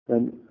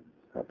Then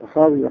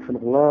Tahawi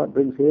rahimahullah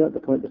brings here, the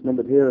point that's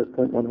numbered here as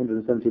point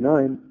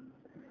 179,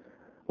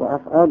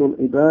 وَأَفْعَالُ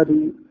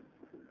الْعِبَادِ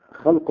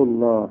خَلْقُ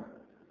اللَّهِ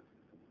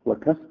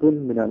وَكَسْبٌ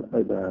مِنَ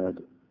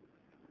الْعِبَادِ.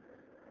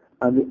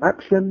 And the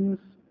actions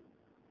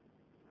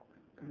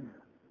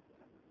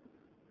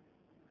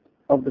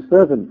of the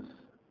servants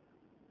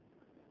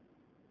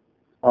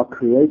are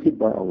created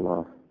by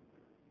Allah,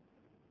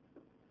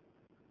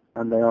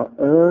 and they are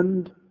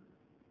earned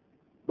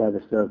by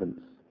the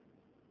servants.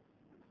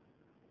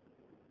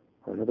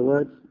 Or in other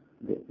words,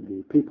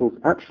 the people's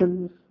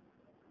actions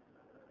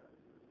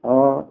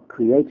are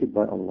created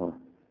by Allah,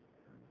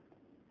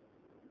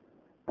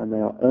 and they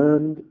are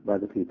earned by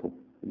the people,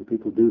 and the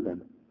people do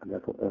them and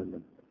therefore earn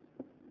them.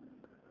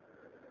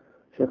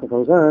 Shaykh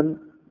al-Fawzan,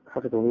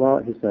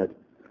 hafidhullah, he said,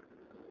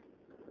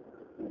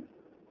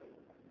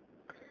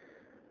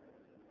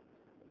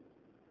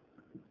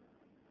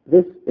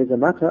 this is a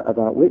matter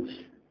about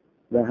which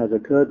there has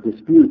occurred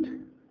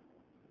dispute,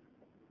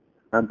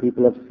 and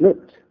people have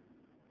slipped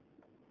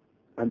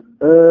and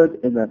erred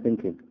in their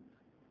thinking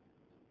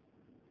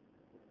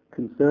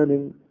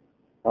concerning,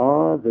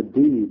 are the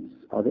deeds,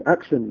 are the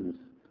actions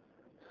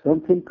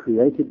something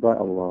created by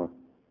Allah,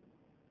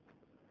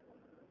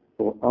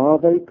 or are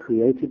they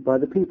created by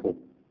the people?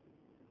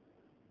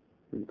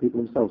 The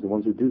people themselves, the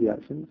ones who do the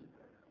actions,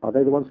 are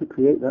they the ones who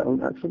create their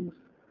own actions?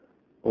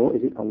 Or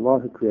is it Allah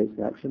who creates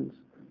the actions?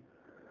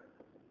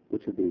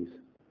 Which of these?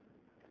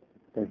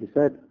 Then he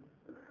said,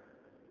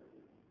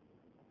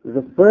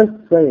 the first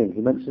saying,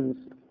 he mentions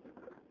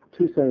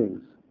two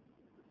sayings,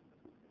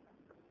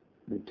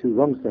 two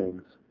wrong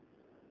sayings.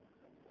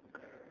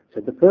 He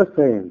said the first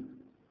saying,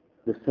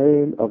 the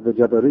saying of the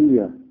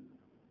Jabariyya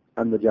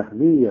and the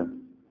Jahmiyya,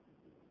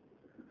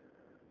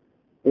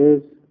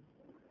 is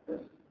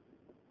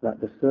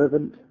that the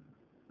servant,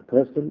 the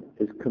person,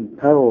 is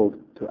compelled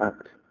to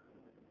act.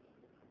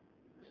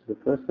 This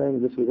is the first saying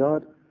in this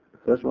regard, the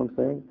first wrong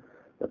saying.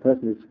 The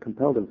person is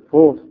compelled and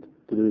forced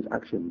to do his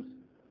actions.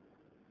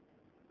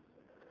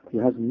 He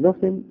has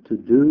nothing to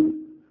do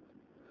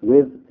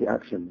with the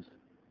actions.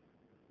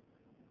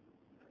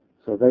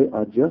 So they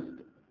are just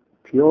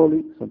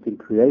purely something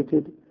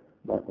created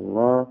by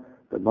Allah,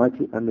 the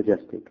Mighty and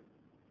Majestic.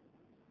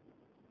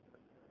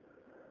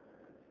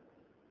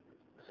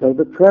 So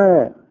the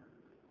prayer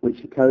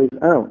which he carries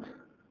out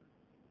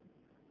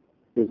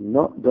is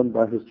not done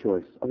by his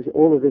choice. Obviously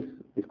all of this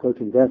is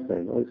quoting their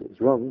saying. Obviously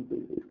it's wrong,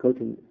 it's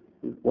quoting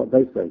what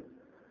they say.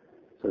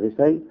 So they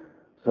say,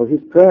 so his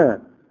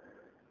prayer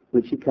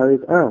which he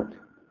carries out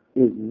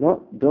is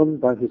not done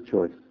by his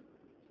choice.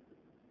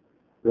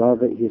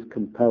 Rather he is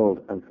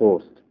compelled and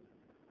forced.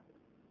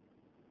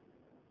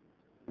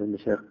 Then the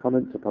Shaykh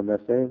comments upon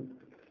their saying,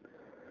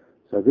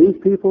 so these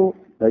people,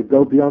 they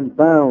go beyond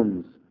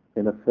bounds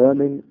in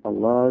affirming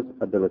Allah's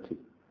ability.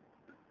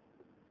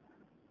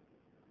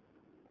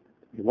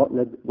 What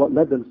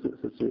led them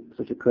to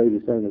such a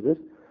crazy saying as this?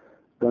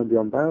 Going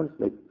beyond bounds,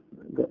 they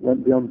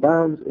went beyond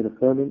bounds in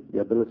affirming the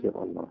ability of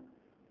Allah,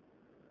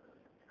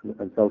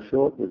 and fell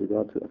short with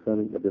regard to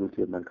affirming the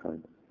ability of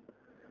mankind.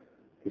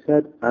 He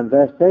said, and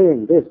they're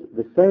saying this,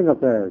 the saying of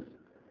theirs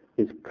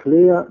is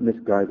clear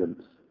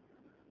misguidance,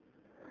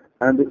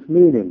 and its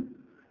meaning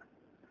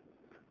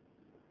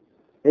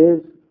is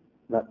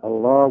that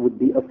Allah would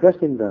be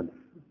oppressing them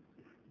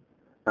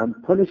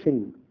and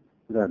punishing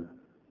them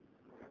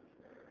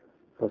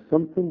for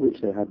something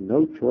which they had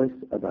no choice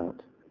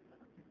about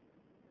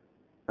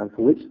and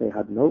for which they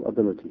had no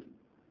ability,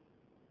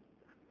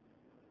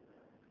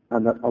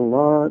 and that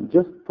Allah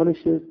just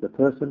punishes the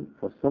person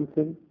for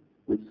something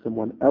which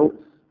someone else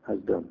has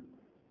done,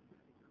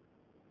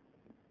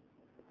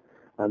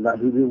 and that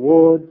He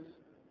rewards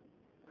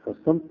for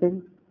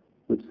something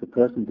which the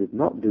person did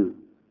not do.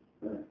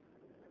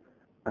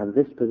 And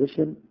this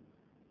position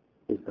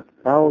is the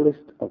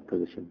foulest of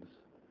positions.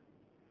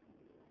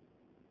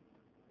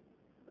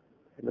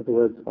 In other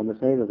words, on the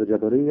saying of the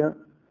Jabariyya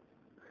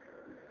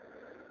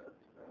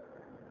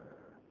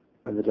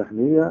and the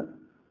Jahmiyya,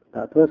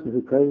 that person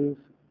who prays,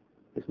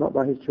 it's not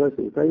by his choice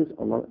that he prays.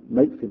 Allah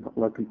makes him,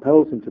 Allah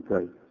compels him to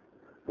pray.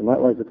 And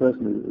likewise, the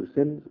person who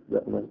sins,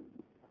 when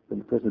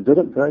the person who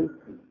doesn't pray,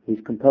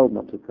 he's compelled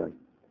not to pray.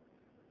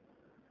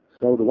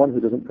 So the one who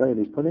doesn't pray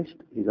and he's punished,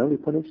 he's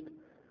punished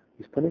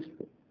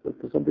for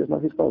something that's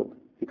not his fault.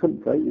 He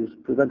couldn't pray, he was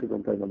prevented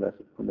from praying on their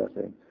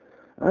saying.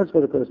 As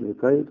for the person who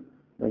prayed,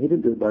 now he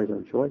didn't do it by his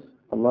own choice.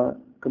 Allah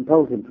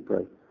compelled him to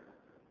pray,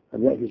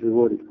 and yet he's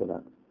rewarded for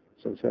that.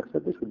 So the Shaykh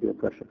said this would be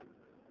oppression.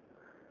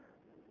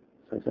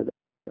 So he said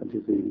that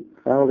is the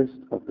foulest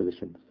of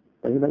positions.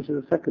 Then he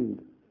mentioned the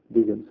second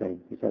deviant saying.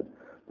 He said,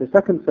 the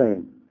second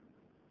saying,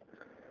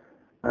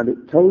 and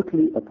it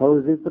totally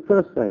opposes the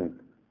first saying,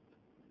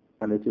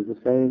 and it is the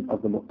saying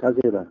of the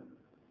Mu'tazila,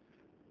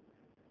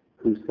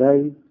 who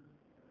say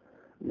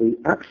the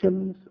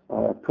actions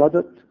are a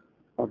product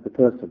of the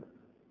person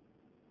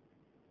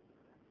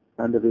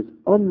and of his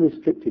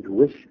unrestricted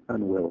wish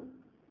and will,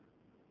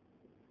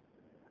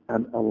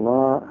 and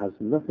Allah has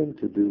nothing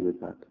to do with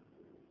that.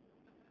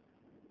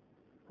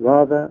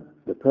 Rather,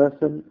 the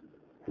person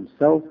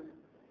himself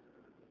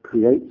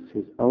creates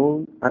his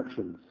own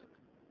actions.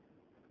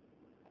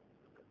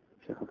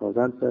 Shaykh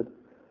al-Fawzan said,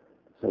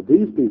 so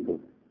these people,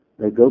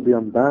 they go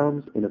beyond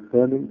bounds in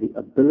affirming the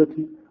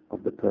ability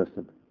of the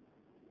person.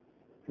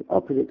 The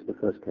opposite to the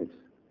first case.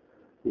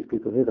 These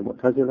people here, the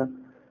Mu'tazila,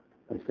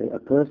 they say a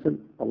person's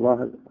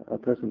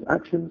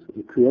actions,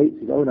 he creates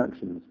his own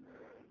actions.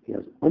 He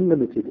has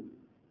unlimited,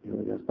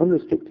 he has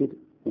unrestricted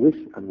wish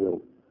and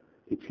will.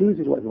 He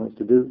chooses what he wants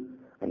to do,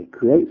 and he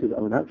creates his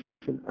own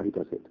action, and he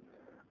does it.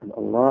 And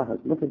Allah has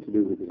nothing to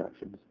do with his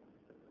actions.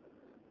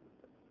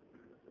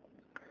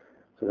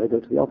 So they go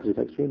to the opposite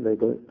extreme. They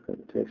go to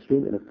the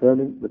extreme in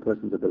affirming the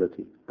person's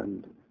ability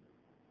and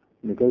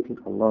negating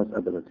Allah's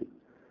ability.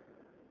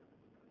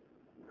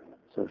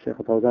 So Shaykh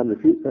al-Fawzan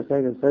refutes their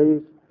saying and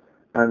says,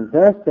 and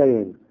their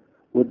saying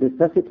would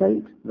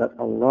necessitate that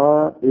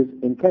Allah is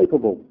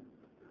incapable,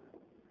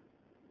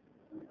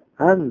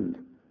 and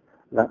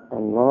that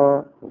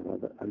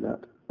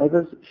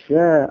others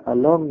share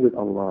along with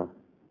Allah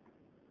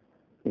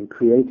in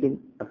creating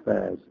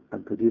affairs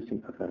and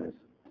producing affairs.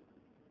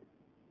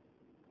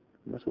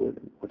 And that's what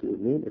it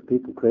would mean if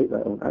people create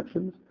their own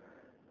actions.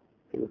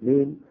 It would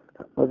mean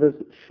that others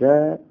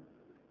share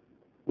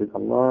with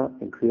Allah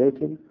in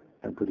creating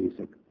and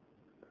producing.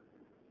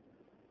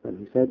 And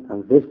he said,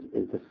 and this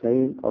is the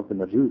saying of the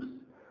Majus.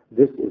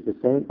 This is the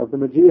saying of the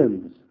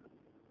Magians.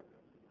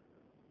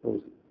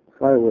 Those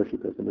fire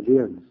worshippers, the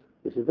Magians.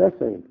 This is their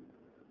saying.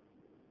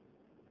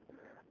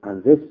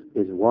 And this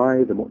is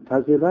why the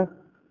Mu'tazila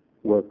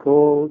were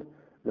called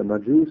the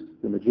Majus,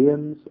 the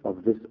Magians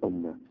of this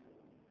Ummah.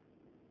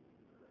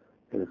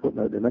 In the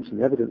footnote they mention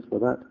the evidence for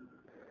that.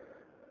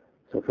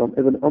 So from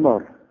Ibn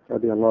Umar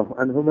radiallahu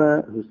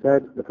anhuma, who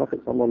said, the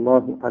Prophet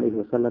sallallahu alayhi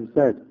wa sallam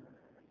said,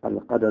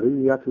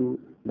 Al-Qadariyatu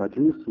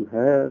majusu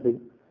hadhihi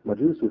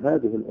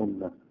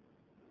al-ummah.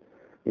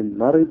 In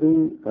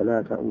maridu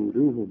fala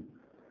ta'uduhum,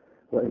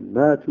 wa in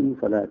matu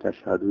fala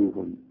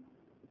tashhaduhum.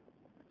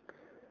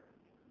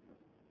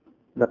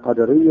 The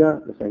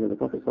Qadariyah, the saying of the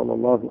Prophet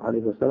sallallahu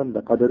alayhi wa sallam,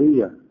 the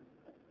Qadariyah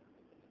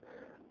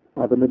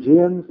are the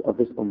Magians of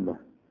this ummah.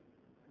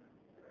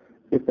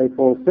 If they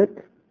fall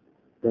sick,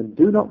 then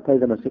do not pay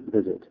them a sick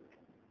visit.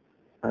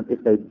 And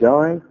if they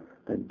die,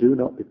 then do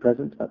not be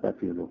present at their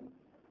funeral.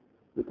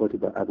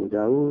 Reported by Abu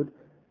Dawud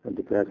and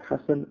declared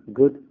Hasan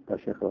good by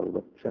Shaykh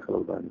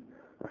al-Albani,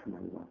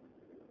 rahimahullah.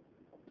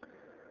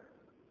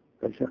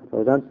 Then Shaykh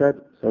al-Fawzan said,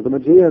 so the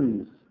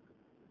Magians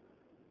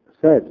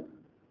said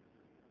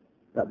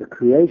that the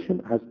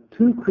creation has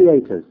two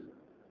creators,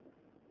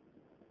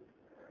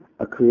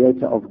 a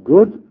creator of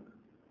good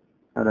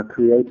and a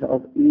creator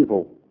of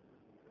evil.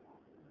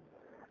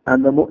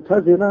 And the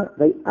Mu'tazila,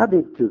 they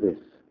added to this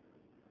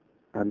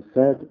and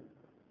said,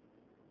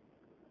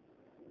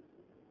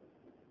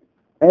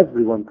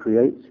 everyone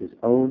creates his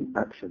own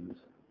actions.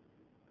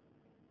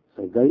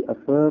 So they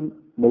affirm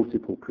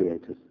multiple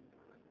creators.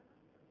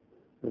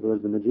 In other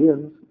words, the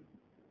Magians,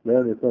 they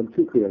only affirm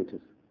two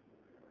creators.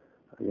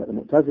 And yet the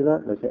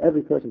Mu'tazila, they say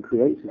every person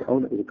creates his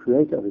own, is a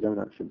creator of his own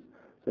actions.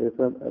 So they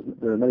affirm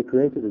there are many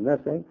creators in their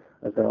saying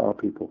as there are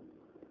people.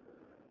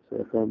 So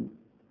they affirm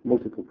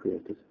multiple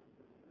creators.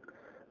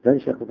 Then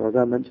Shaykh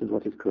al-Fawzan mentions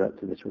what is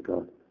correct in this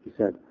regard. He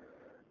said,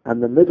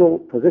 and the middle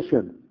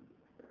position,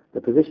 the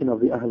position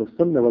of the Ahlul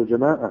Sunnah wal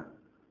Jama'ah,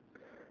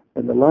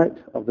 in the light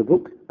of the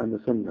book and the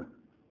Sunnah,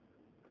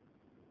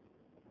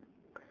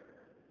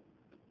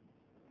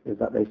 is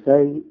that they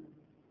say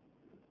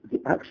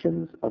the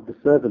actions of the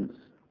servants,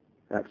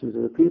 the actions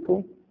of the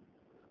people,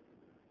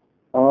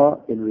 are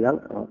in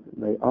reality,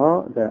 they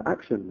are their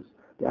actions.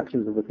 The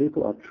actions of the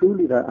people are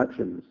truly their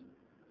actions,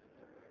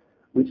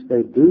 which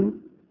they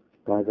do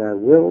by their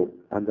will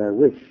and their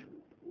wish,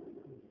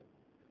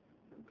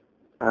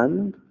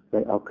 and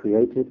they are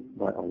created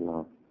by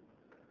Allah,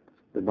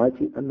 the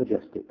Mighty and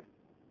Majestic.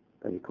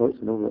 And he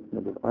quotes a number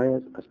of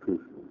ayahs as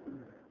proof.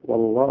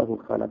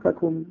 وَاللَّهُ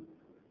خَلَقَكُمْ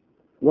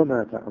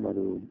وَمَا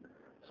تَعْمَلُونَ.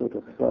 Surah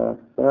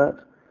of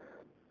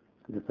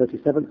the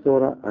 37th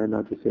surah, ayah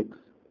 96,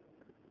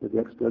 with the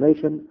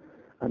explanation,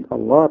 and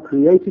Allah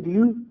created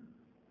you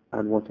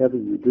and whatever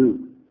you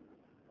do.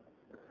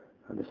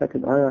 And the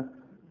second ayah,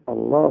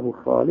 Allahu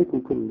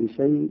khaliqu kulli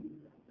shay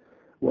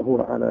wa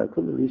huwa ala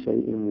kulli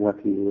shay'in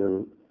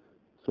wakil.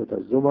 Surah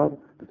Az-Zumar,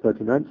 the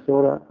 39th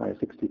surah, ayah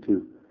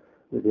 62,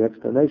 with the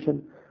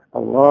explanation,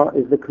 Allah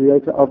is the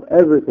creator of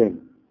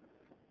everything,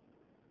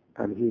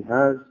 and He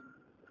has,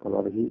 or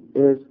rather He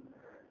is,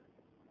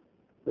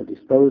 the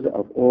disposer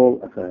of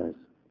all affairs.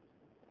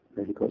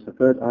 Then he quotes the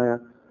third ayah,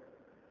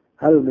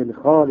 هل من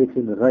خالق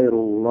غير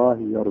الله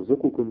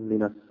يرزقكم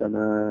من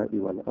السماء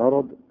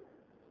والأرض.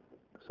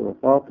 Surah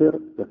Fatir,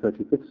 the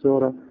 35th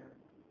surah,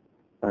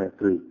 ayah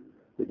 3,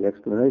 with the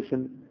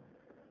explanation,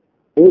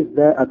 is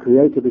there a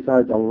creator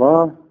besides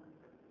Allah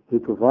who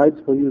provides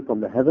for you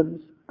from the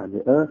heavens and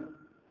the earth?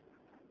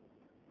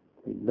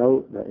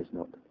 No, there is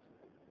not.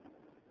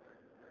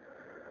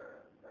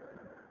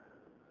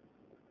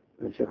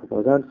 And Shaykh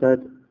al-Fawzan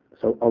said,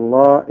 so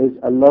Allah is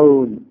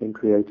alone in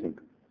creating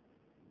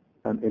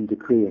and in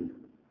decreeing.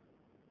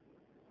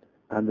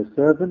 And the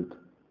servant,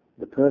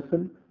 the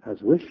person,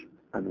 has wish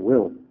and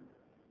will,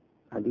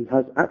 and he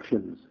has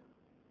actions.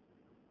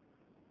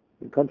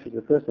 In contrast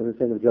to the first one, in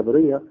saying of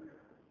Jabariyah,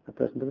 a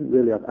person doesn't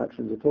really have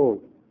actions at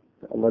all.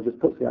 Allah just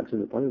puts the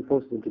actions upon him and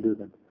forces him to do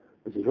them.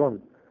 This is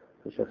wrong.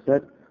 The Shaykh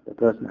said, the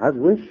person has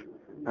wish,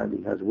 and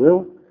he has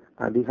will,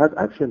 and he has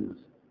actions.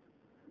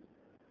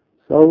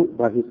 So,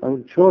 by his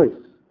own choice,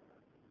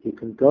 he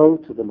can go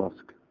to the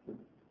mosque.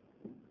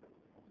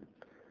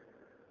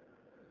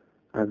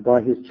 And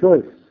by his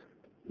choice,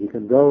 he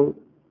can go...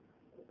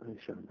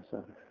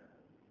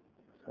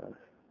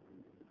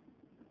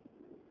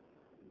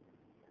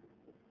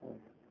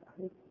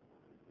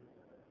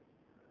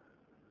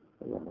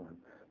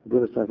 The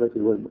brothers translated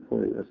the word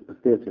for it as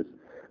theatres.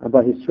 And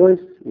by his choice,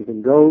 he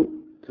can go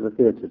to the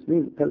theatres,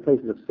 meaning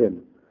places of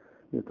sin.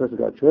 If the person's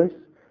got a choice,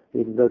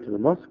 he can go to the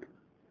mosque,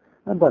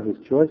 and by his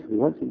choice, if he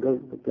wants, he can go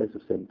to the place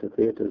of sin, to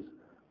theatres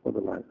or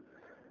the like.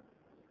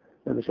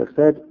 And the Shaykh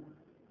said,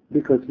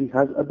 because he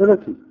has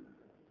ability.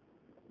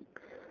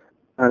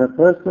 And a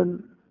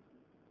person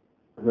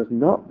who has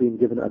not been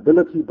given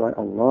ability by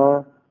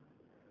Allah,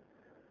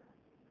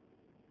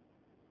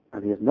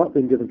 and he has not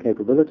been given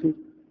capability,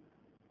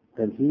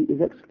 then he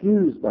is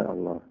excused by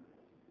Allah.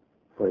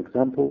 For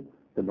example,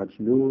 the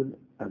majnoon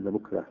and the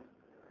mukrah.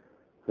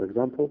 For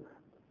example,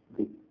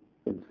 the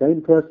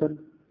insane person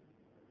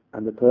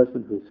and the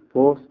person who is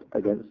forced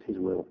against his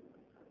will.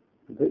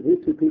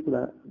 These two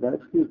people, they're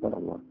excused by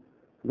Allah,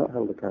 not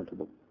held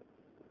accountable.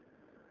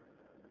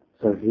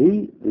 So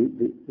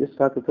this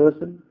type of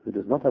person who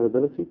does not have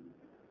ability,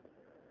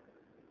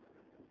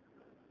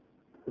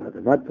 like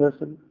the mad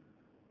person,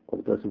 or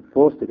the person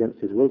forced against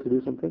his will to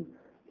do something,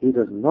 he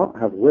does not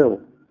have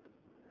will,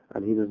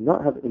 and he does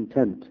not have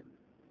intent.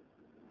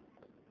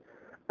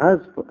 As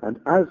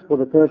for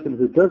the person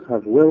who does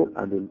have will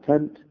and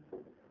intent,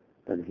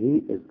 then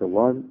he is the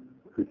one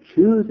who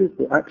chooses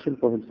the action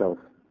for himself,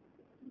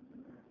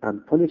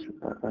 and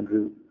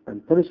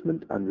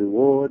punishment and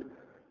reward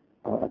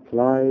are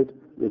applied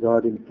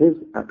regarding his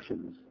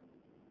actions,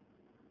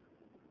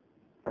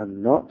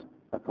 and not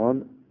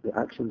upon the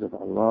actions of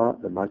Allah,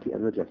 the Mighty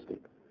and Majestic.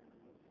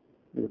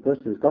 The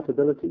person who's got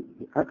ability,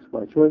 he acts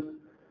by choice,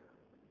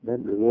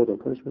 then reward or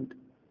punishment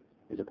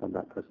is upon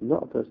that person,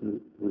 not a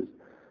person who is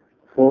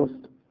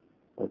forced,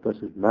 or a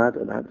person who's mad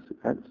and acts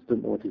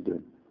doesn't know what he's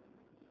doing.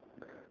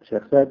 The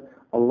Shaykh said,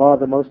 Allah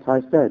the Most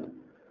High said,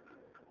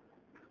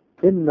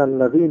 إِنَّ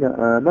الَّذِينَ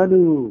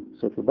آمَنُوا,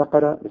 Surah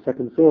Al-Baqarah, the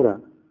second surah,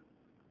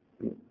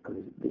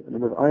 the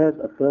number of ayahs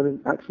affirming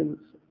actions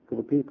for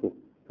the people.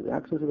 So the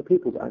actions of the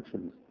people's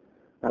actions.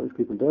 That which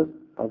people do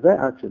are their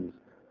actions.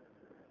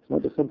 It's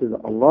not just something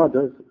that Allah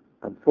does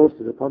and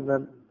forces upon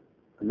them,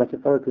 and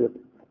metaphorically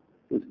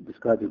is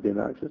described as being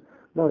their actions.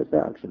 No, it's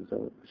their actions.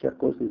 So Shaykh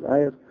quotes these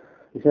ayahs.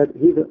 He said,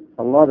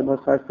 Allah the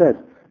Most High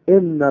said,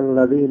 إِنَّ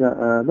الَّذِينَ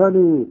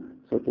آمَنُوا,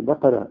 Surah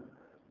Al-Baqarah,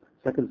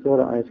 second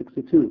surah, ayah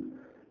 62.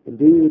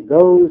 Indeed,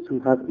 those who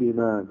have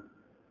Iman,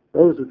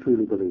 those who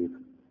truly believe.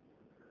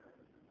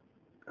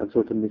 And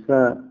Surah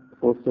Al-Nisa,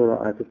 fourth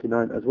surah, ayah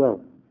 59 as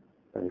well.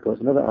 And he quotes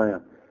another ayah,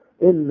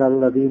 إِنَّ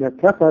الَّذِينَ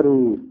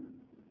كَفَرُوا,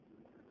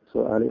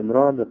 Surah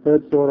Al-Imran, the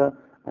third surah,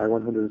 ayah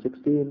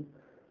 116,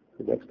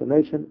 with the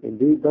explanation,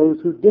 indeed,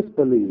 those who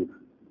disbelieve.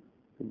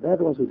 They're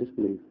the ones who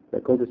disbelieve. They're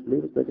called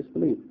disbelievers, they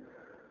disbelieve.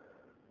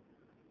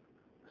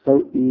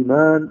 So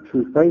Iman,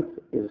 true faith,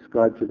 is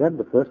ascribed to them,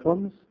 the first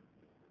ones,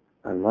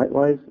 and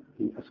likewise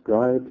he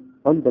ascribed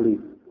unbelief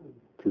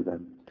to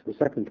them, to the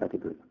second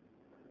category.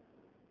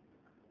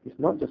 It's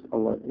not just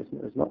Allah,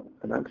 it's not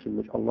an action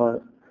which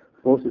Allah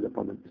forces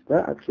upon them. It's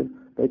their action,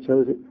 they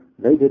chose it,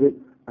 they did it,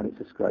 and it's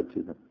ascribed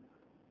to them.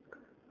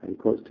 And he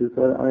quotes two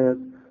further ayahs,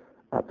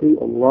 أَطِيعُ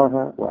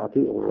اللَّهَ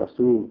وَأَطِيعُ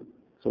الرَّسُولِ,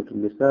 Surah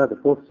Al-Nisa, the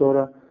fourth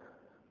surah,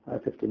 ayah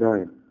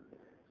 59.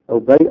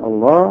 Obey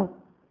Allah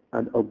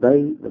and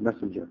obey the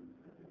Messenger.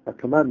 A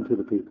command to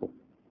the people.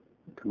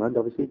 Command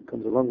obviously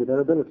comes along with their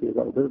ability. They've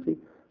got ability,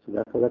 so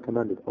therefore they're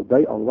commanded.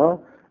 Obey Allah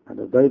and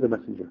obey the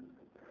Messenger.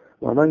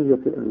 وَمَنْ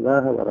يُطِعِ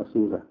اللَّهَ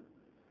وَرَسُولَهُ,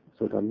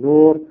 Surah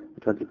An-Nur,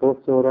 the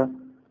 24th surah,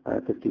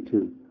 ayah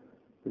 52.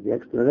 With the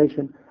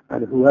explanation,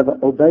 and whoever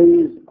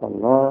obeys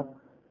Allah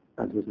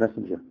and His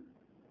Messenger.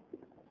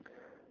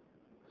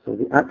 So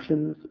the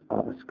actions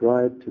are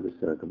ascribed to the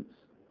servants.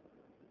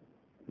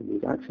 And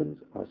these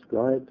actions are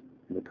ascribed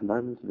in the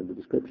commands and in the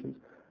descriptions,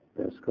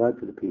 they're ascribed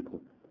to the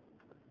people.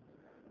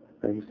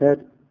 And he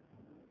said,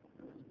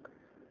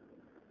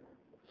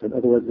 so in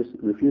other words, this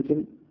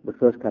refuting the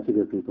first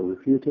category of people,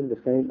 refuting the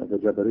saying of the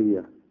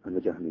Jabariyah and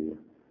the Jahmiyah.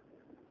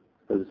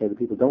 So they say the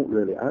people don't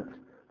really act,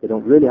 they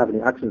don't really have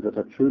any actions that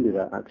are truly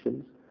their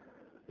actions,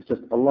 it's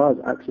just Allah's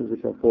actions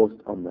which are forced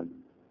on them.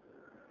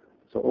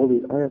 So all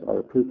these ayahs are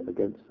a proof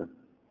against them.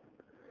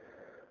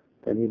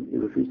 Then he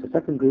refutes the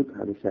second group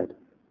and he said,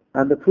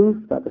 and the proof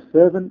that the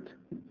servant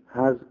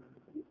has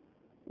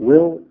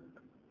will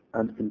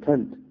and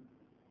intent,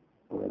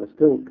 or they're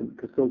still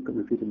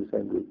refuting the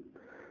same group.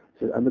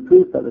 He said, and the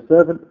proof that the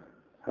servant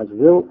has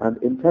will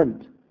and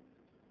intent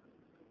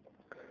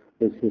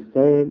is his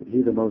saying,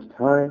 He the Most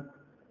High,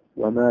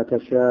 وَمَا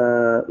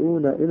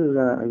تَشَاءُونَ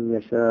إِلَّا أَن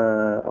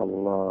يَشَاءَ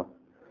اللَّهُ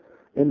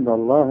إِنَّ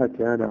اللَّهَ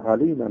كَانَ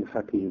عَلِيمًا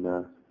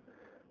حَكِيمًا.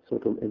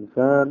 Surah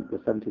Al-Insan, the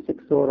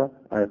 76th Surah,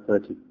 Ayah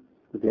 30,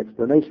 with the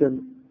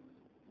explanation,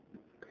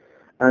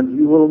 and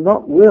you will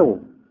not will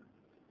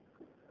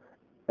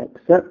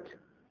except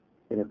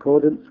in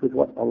accordance with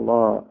what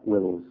Allah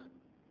wills.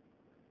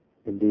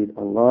 Indeed,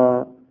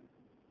 Allah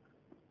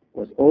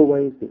was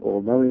always the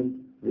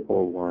all-knowing, the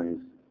all-wise.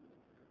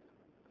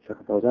 Shaykh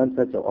Fawzan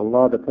said, so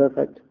Allah the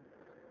Perfect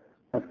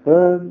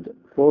affirmed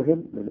for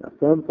him, and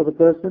affirmed for the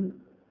person,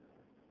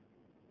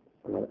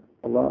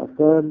 Allah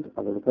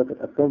the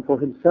Perfect affirmed for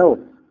himself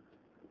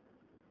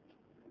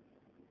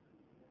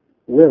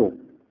will,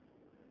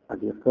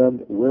 and he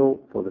affirmed will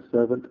for the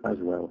servant as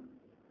well.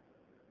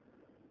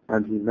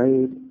 And he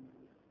made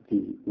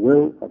the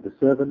will of the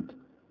servant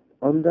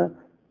under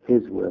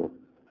his will,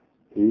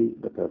 he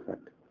the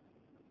Perfect.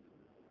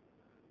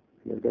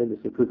 Again, this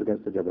is a proof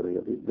against the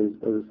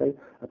Jabariyah. Those say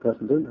a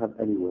person doesn't have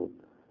any will.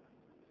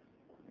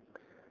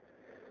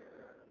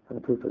 And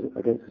a proof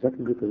against the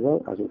second group as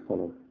well, as will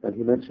follow. Then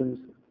he mentions,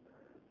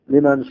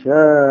 لِمَنْ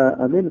شَاءَ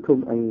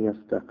مِنْكُمْ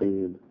أَنْ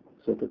يَسْتَقِيمُ.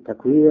 Surah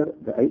Al-Takwir,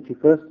 the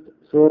 81st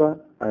Surah,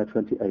 Ayah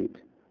 28.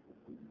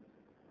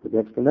 With the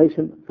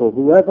explanation, for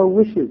whoever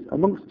wishes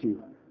amongst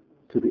you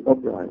to be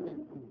upright.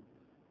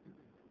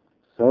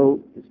 So,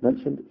 it's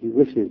mentioned, he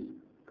wishes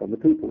from the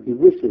people, he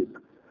wishes,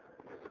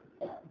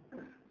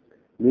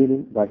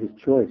 meaning by his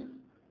choice.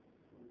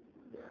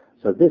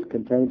 So this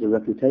contains a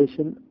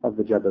refutation of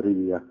the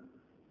Jabariyah.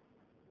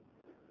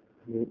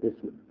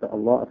 That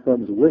Allah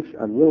affirms wish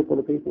and will for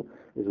the people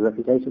is a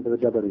refutation for the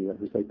Jabariyah,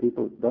 who say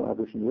people don't have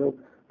wish and will,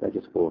 they're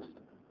just forced.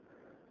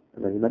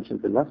 And then he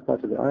mentions the last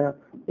part of the ayah,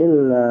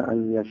 إِلَّا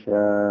أَن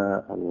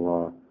يَشَاءَ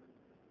اللَّهُ,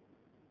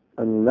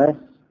 unless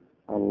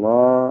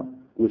Allah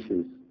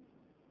wishes.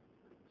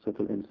 Surah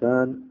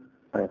Al-Insan,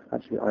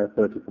 actually ayah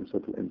 30 from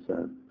Surah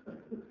Al-Insan.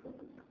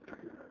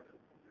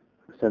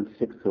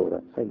 76th Surah,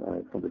 same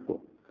ayah from before.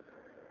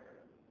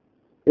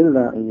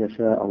 إِلَّا أَن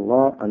يَشَاءَ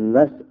اللَّهُ,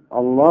 unless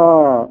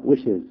Allah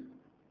wishes.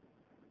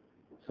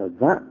 So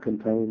that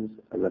contains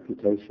a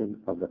refutation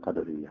of the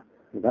Qadariyah.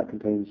 And that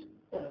contains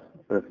a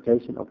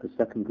refutation of the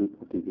second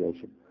group of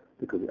deviation,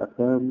 because it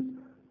affirms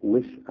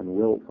wish and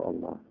will for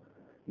Allah.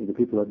 The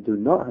people that do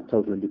not have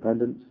total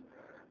independence,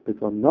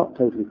 people are not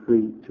totally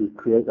free to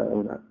create their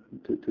own,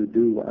 to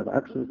do whatever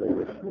actions they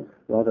wish.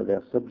 Rather, they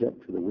are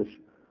subject to the wish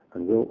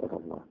and will of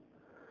Allah.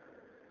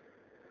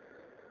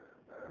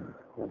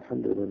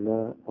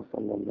 Alhamdulillah, wa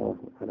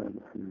sallallahu ala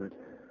Muhammad.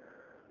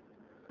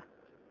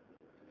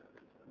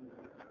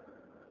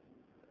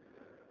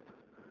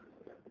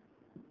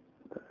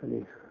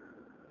 Any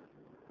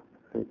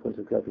points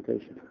of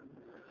clarification?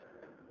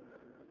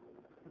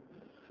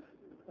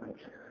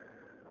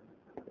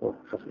 Oh,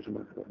 some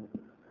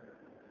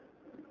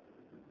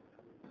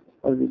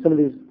of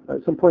these,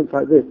 some points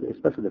like this,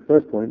 especially the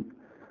first point,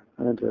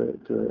 and to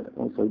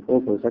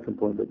also the second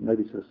point, but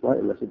maybe to a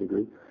slightly lesser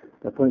degree,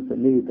 they're points that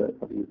need that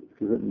if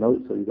you've written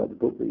notes or you've got the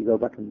book, that you go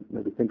back and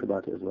maybe think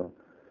about it as well.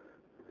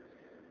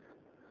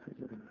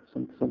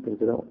 Some things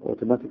that don't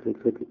automatically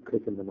click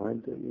in the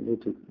mind. You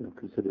need to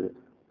consider it.